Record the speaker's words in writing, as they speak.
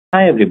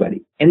Hi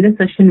everybody. In this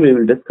session, we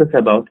will discuss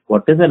about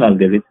what is an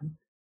algorithm,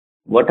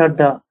 what are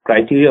the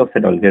criteria of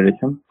an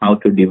algorithm, how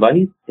to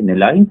devise,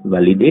 analyze,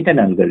 validate an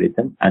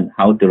algorithm, and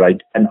how to write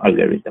an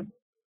algorithm.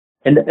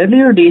 In the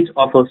earlier days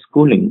of our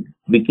schooling,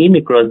 we came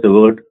across the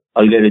word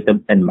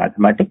algorithm in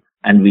mathematics,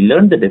 and we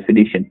learned the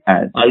definition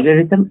as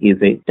algorithm is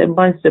a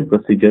step-by-step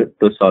procedure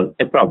to solve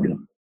a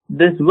problem.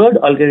 This word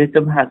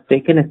algorithm has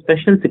taken a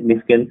special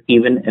significance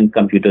even in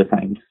computer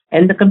science.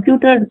 In the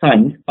computer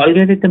science,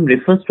 algorithm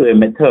refers to a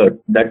method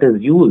that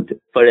is used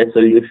for a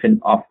solution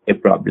of a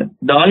problem.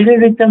 The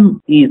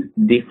algorithm is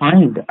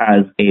defined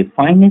as a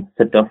finite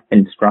set of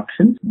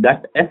instructions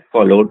that, if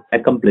followed,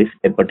 accomplish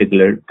a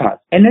particular task.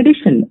 In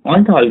addition,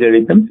 all the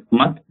algorithms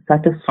must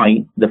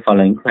satisfy the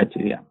following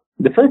criteria.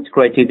 The first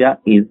criteria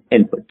is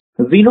input.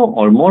 Zero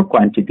or more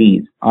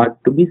quantities are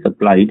to be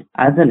supplied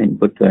as an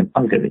input to an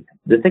algorithm.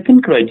 The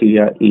second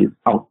criteria is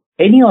output.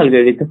 Any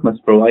algorithm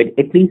must provide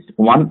at least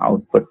one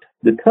output.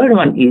 The third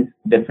one is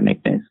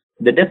definiteness.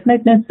 The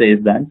definiteness says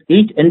that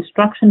each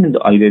instruction in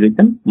the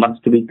algorithm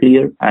must be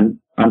clear and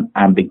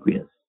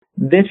unambiguous.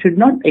 There should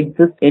not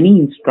exist any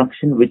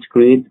instruction which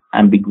creates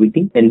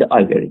ambiguity in the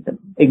algorithm.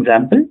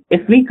 Example,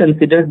 if we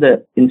consider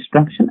the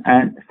instruction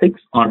add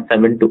 6 or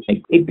 7 to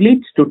x, it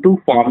leads to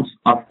two forms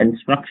of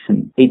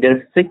instruction,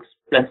 either 6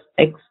 plus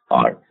x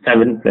or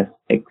 7 plus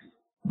x,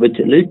 which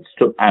leads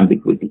to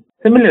ambiguity.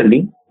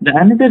 Similarly, the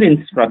another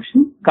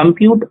instruction,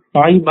 compute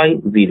 5 by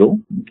 0,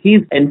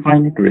 gives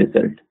infinite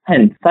result.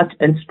 Hence, such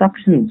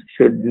instructions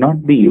should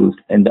not be used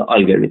in the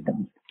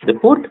algorithm. The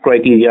fourth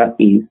criteria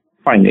is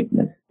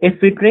finiteness. If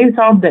we trace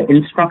out the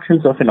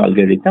instructions of an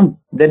algorithm,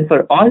 then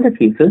for all the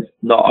cases,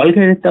 the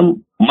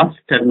algorithm must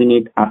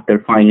terminate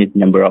after finite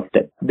number of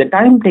steps. The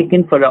time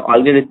taken for an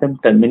algorithm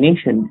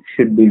termination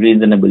should be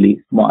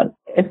reasonably small.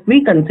 If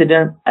we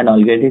consider an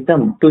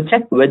algorithm to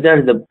check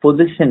whether the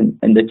position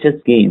in the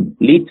chess game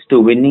leads to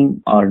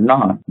winning or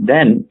not,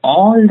 then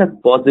all the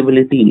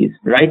possibilities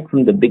right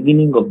from the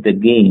beginning of the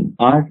game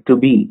are to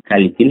be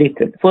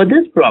calculated. For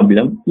this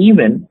problem,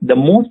 even the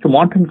most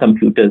modern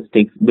computers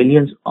take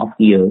billions of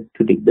years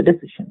to take the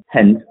decision.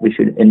 Hence, we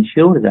should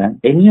ensure that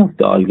any of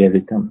the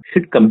algorithm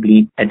should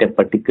complete at a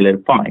particular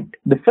point.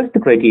 The first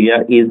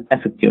criteria is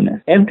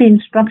effectiveness. Every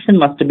instruction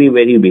must be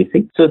very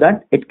basic so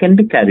that it can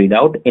be carried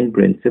out in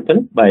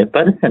principle by a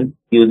person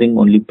using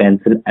only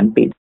pencil and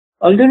paper.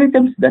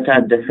 Algorithms that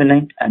are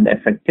definite and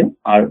effective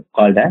are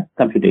called as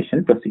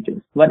computational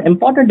procedures. One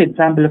important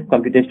example of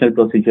computational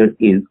procedure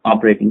is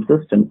operating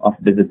system of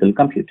digital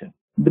computer.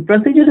 The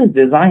procedure is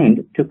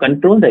designed to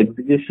control the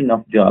execution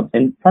of jobs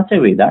in such a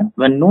way that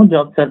when no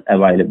jobs are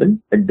available,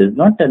 it does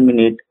not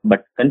terminate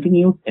but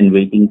continues in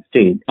waiting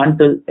state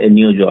until a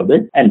new job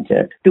is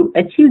entered. To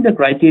achieve the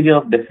criteria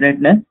of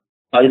definiteness,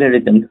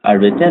 algorithms are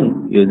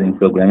written using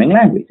programming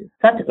languages.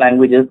 Such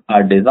languages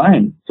are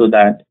designed so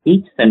that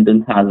each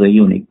sentence has a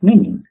unique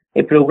meaning.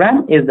 A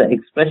program is the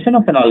expression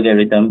of an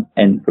algorithm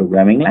in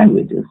programming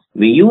languages.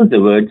 We use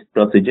the words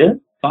procedure,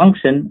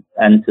 function,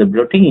 and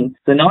subroutine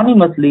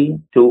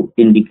synonymously to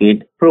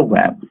indicate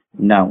program.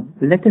 Now,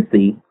 let us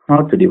see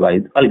how to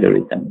devise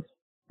algorithms.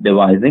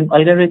 Devising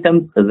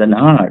algorithms is an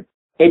art.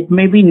 It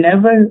may be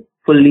never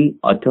fully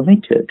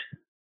automated.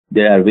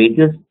 There are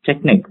various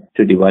techniques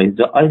to devise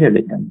the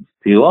algorithms.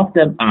 Few of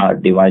them are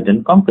divide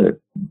and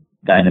conquer,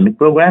 dynamic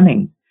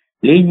programming,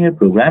 linear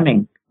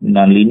programming,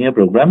 nonlinear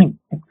programming,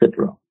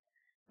 etc.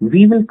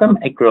 We will come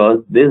across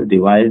these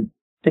devised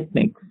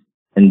techniques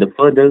in the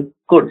further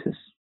courses.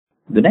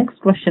 The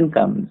next question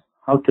comes,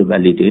 how to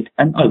validate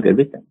an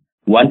algorithm.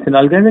 Once an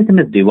algorithm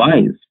is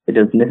devised, it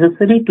is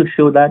necessary to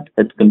show that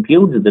it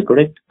computes the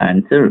correct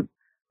answer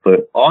for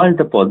all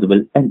the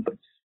possible inputs.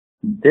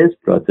 This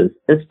process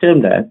is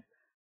termed as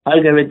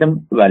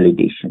algorithm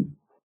validation.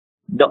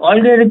 The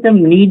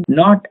algorithm need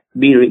not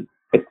be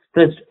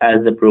expressed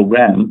as a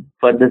program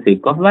for the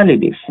sake of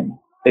validation.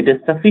 It is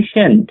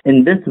sufficient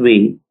in this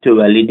way to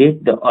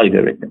validate the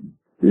algorithm.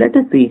 Let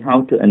us see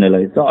how to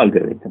analyze the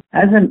algorithm.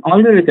 As an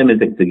algorithm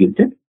is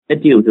executed,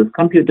 it uses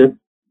computer's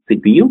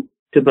CPU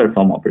to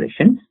perform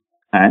operations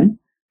and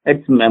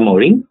its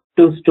memory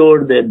to store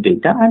the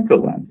data and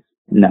programs.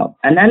 Now,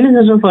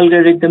 analysis of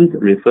algorithms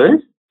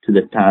refers to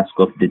the task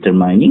of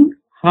determining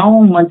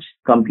how much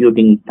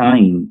computing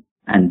time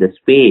and the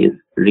space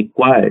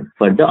required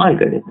for the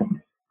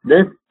algorithm.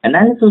 This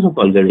analysis of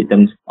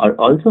algorithms are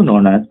also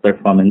known as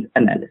performance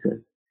analysis.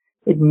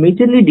 It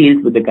majorly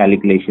deals with the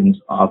calculations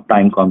of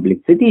time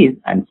complexities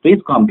and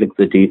space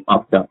complexity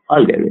of the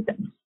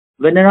algorithms.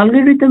 When an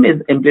algorithm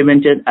is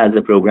implemented as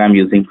a program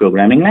using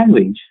programming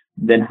language,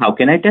 then how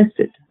can I test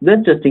it? This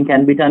testing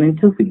can be done in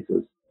two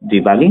phases,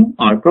 debugging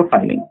or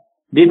profiling.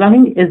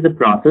 Debugging is the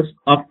process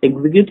of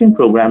executing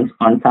programs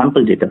on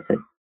sample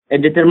datasets.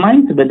 It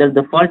determines whether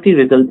the faulty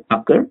results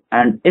occur,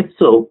 and if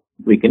so,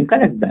 we can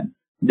correct them.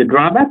 The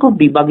drawback of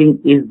debugging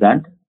is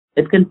that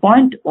it can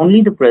point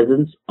only the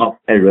presence of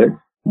errors,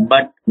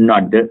 but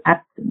not their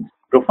absence.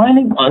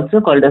 Profiling,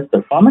 also called as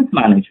performance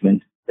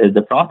management, is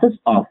the process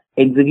of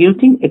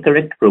executing a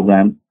correct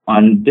program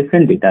on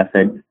different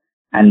datasets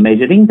and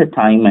measuring the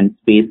time and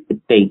space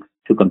it takes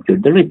to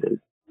compute the result.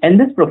 In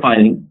this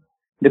profiling,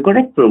 the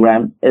correct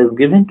program is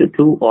given to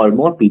two or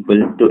more people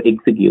to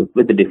execute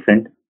with the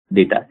different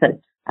data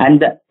sets,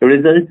 and the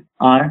results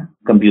are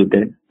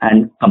computed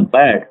and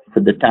compared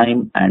for the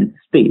time and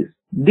space.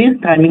 These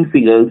timing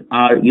figures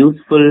are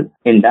useful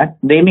in that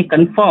they may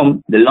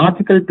confirm the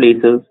logical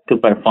places to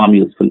perform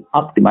useful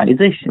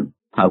optimization.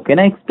 How can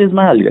I express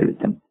my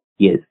algorithm?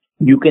 Yes,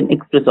 you can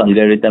express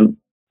algorithm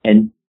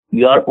in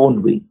your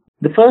own way.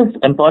 The first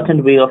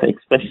important way of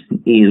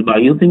expression is by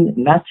using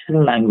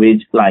natural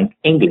language like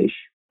English.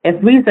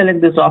 If we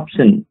select this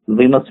option,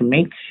 we must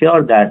make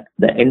sure that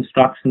the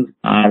instructions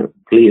are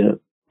clear,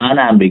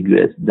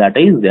 unambiguous, that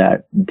is, they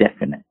are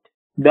definite.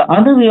 The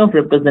other way of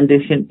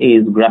representation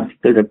is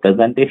graphical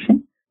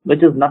representation,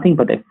 which is nothing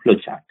but a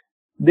flowchart.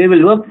 They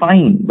will work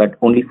fine, but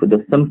only for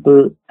the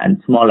simple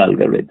and small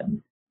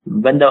algorithms.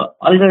 When the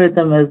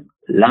algorithm is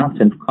large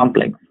and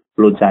complex,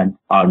 flowcharts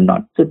are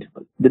not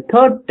suitable. The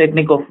third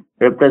technique of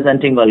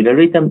representing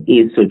algorithm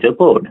is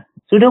pseudocode.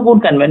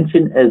 Pseudocode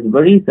convention is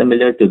very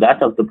similar to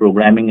that of the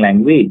programming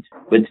language,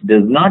 which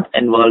does not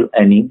involve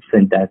any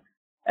syntax.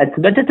 It's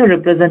better to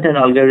represent an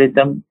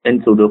algorithm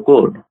in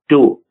pseudocode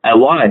to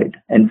avoid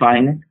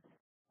infinite.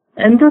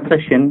 In this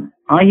session,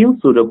 I use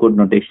pseudocode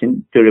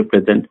notation to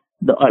represent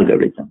the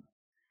algorithm.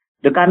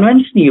 The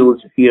convention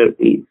used here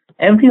is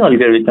every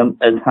algorithm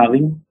is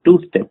having two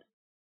steps,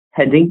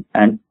 heading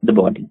and the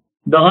body.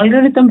 The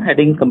algorithm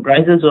heading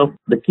comprises of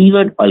the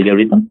keyword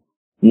algorithm,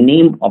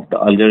 name of the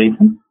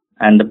algorithm,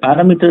 and the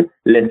parameter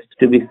list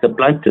to be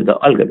supplied to the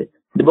algorithm.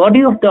 The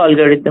body of the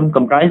algorithm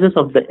comprises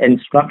of the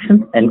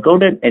instructions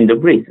encoded in the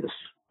braces.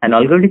 An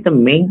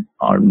algorithm may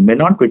or may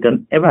not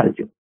return a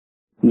value.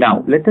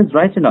 Now, let us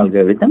write an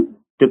algorithm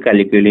to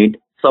calculate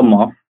sum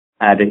of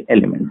array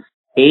elements.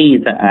 A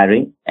is an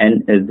array,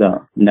 N is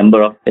the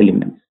number of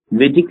elements.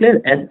 We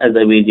declare S as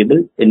a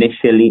variable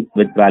initially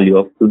with value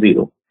of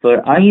 0.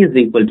 For I is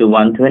equal to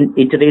 1 to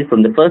iterate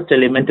from the first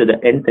element to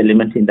the nth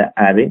element in the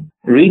array,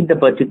 read the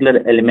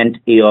particular element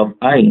A of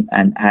I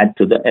and add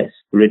to the S.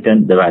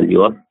 Return the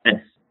value of S.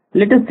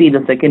 Let us see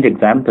the second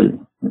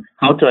example,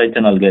 how to write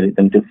an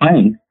algorithm to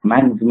find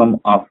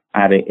maximum of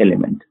array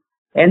element.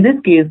 In this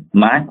case,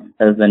 max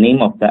is the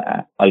name of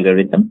the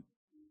algorithm,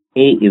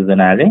 A is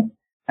an array,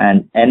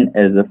 and N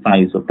is the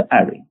size of the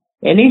array.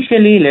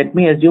 Initially, let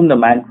me assume the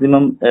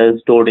maximum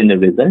is stored in the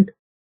result,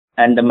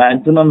 and the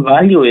maximum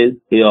value is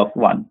A of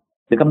 1.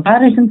 The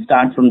comparison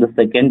starts from the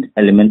second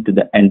element to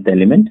the nth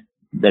element,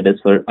 that is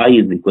for I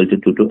is equal to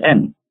 2 to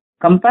N.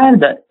 Compare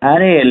the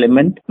array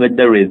element with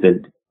the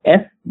result.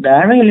 If the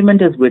array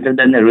element is greater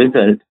than the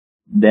result,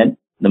 then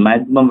the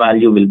maximum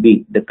value will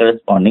be the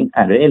corresponding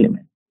array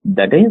element.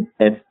 That is,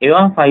 if A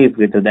of I is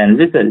greater than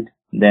result,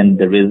 then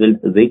the result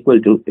is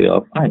equal to A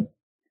of I.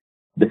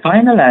 The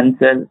final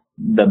answer,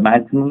 the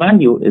maximum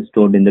value, is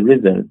stored in the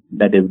result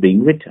that is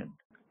being returned.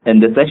 In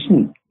this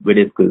session, we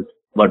discussed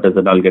what is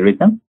an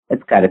algorithm,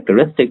 its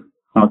characteristics,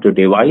 how to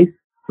devise,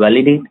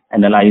 validate,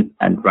 analyze,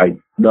 and write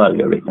the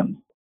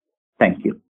algorithm. Thank you.